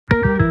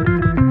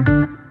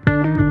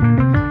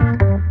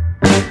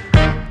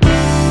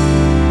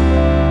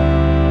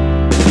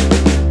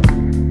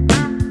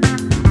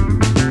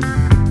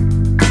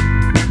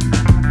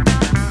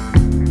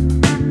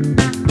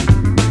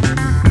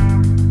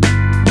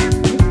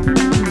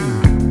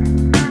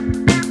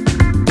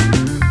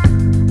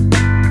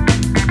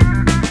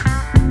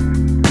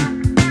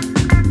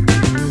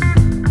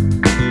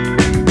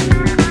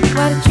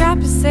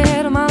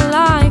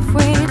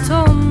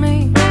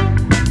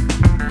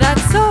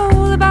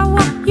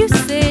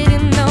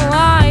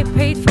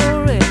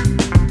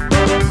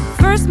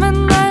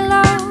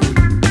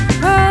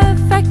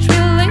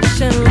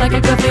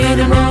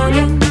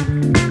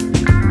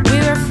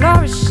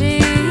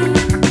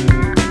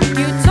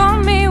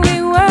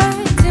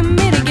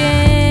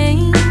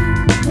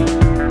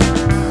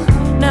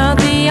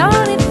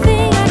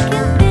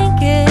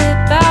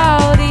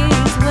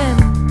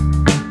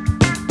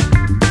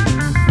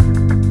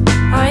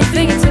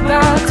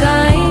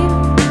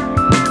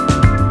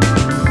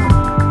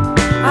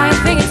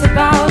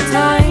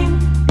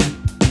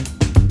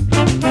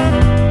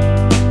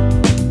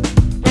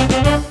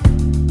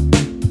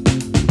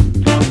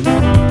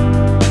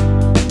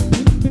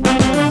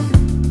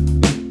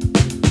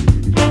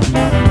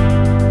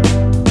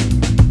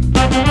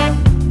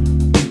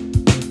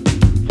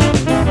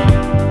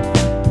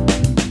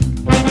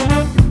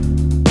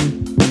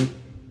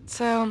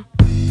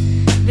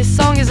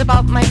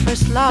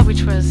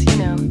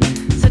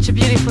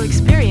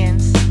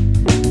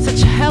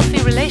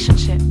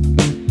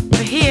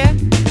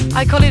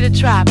I call it a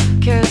trap,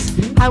 cause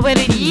I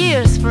waited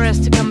years for us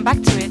to come back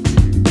to it.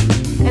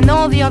 And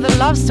all the other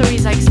love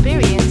stories I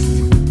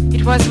experienced,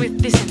 it was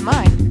with this in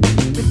mind,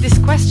 with this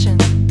question.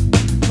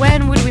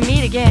 When would we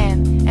meet again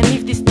and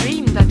live this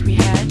dream that we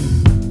had?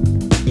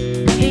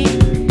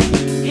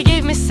 He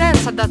gave me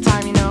sense at that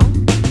time, you know.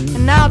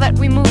 And now that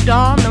we moved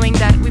on, knowing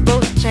that we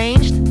both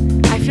changed,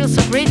 I feel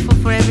so grateful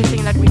for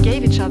everything that we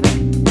gave each other.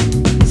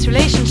 This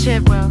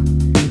relationship, well,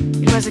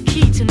 it was a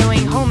key to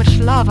knowing how much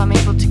love I'm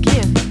able to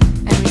give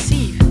and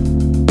receive.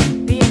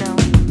 Do you know?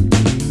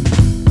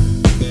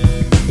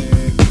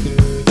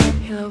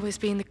 He'll always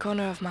be in the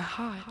corner of my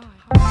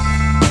heart.